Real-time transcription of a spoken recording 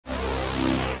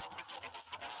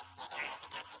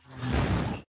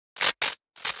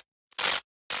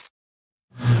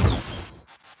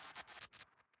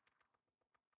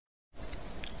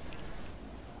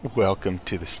Welcome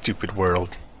to the stupid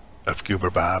world of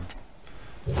Goober Bob.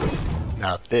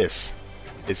 Now this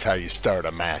is how you start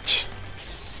a match.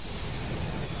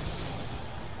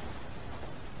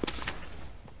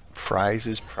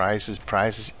 Prizes, prizes,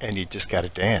 prizes, and you just gotta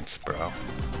dance, bro.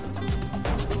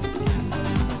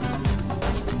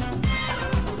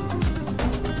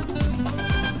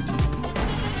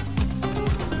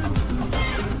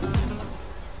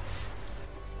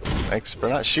 Thanks for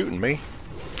not shooting me.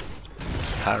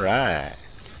 Alright,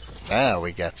 now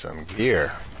we got some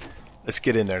gear. Let's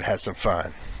get in there and have some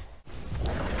fun.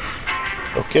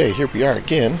 Okay, here we are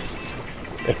again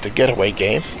at the getaway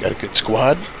game. Got a good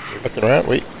squad. We're looking around.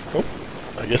 Wait, oh,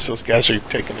 I guess those guys are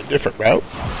taking a different route.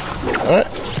 Alright,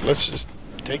 let's just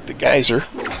take the geyser.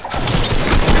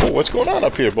 Oh, what's going on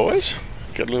up here, boys?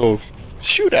 Got a little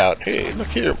shootout. Hey, look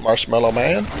here, Marshmallow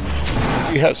Man.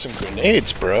 You have some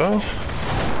grenades, bro.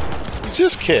 Who's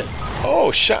this kid?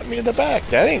 Oh, shot me in the back.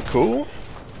 That ain't cool.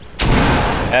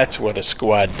 That's what a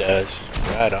squad does.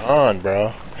 Right on,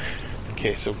 bro.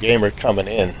 Okay, so gamer coming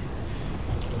in.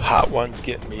 Hot One's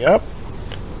getting me up.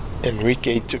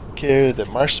 Enrique took care of the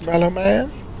Marshmallow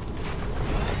Man.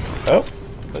 Oh,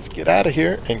 let's get out of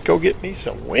here and go get me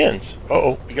some wins.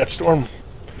 Uh-oh, we got storm.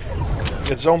 We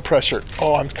got zone pressure.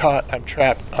 Oh, I'm caught. I'm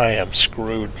trapped. I am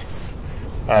screwed.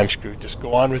 I'm screwed. Just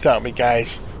go on without me,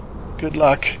 guys. Good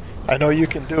luck. I know you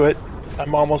can do it.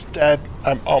 I'm almost dead.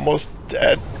 I'm almost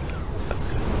dead.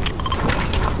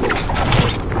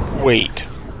 Wait.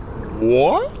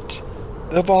 What?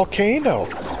 The volcano.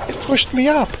 It pushed me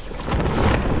up.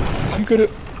 I'm gonna...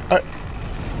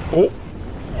 Oh.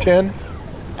 10.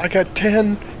 I got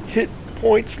 10 hit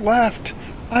points left.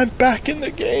 I'm back in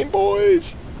the game,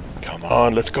 boys. Come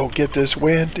on, let's go get this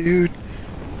win, dude.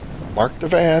 Mark the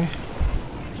van.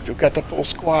 Still got the full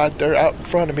squad. They're out in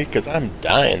front of me because I'm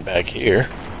dying back here.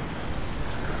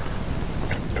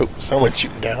 Oh, someone's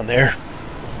shooting down there.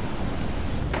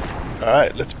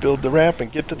 Alright, let's build the ramp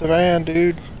and get to the van,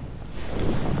 dude.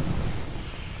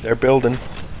 They're building.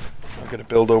 I'm going to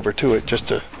build over to it just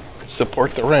to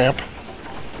support the ramp.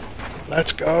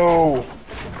 Let's go.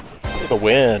 For the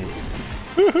win.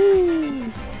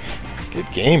 Woohoo!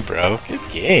 Good game, bro. Good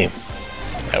game.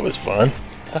 That was fun.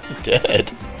 I'm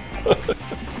dead.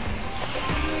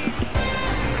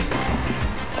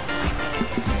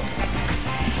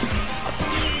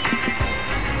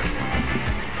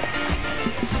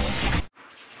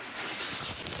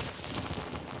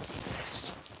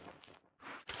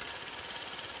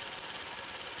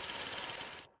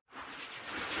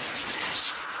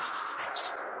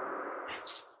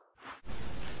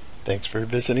 Thanks for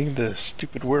visiting the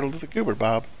stupid world of the Goober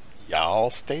Bob. Y'all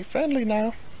stay friendly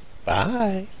now.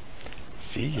 Bye.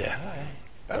 See ya.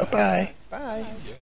 Bye-bye. Bye.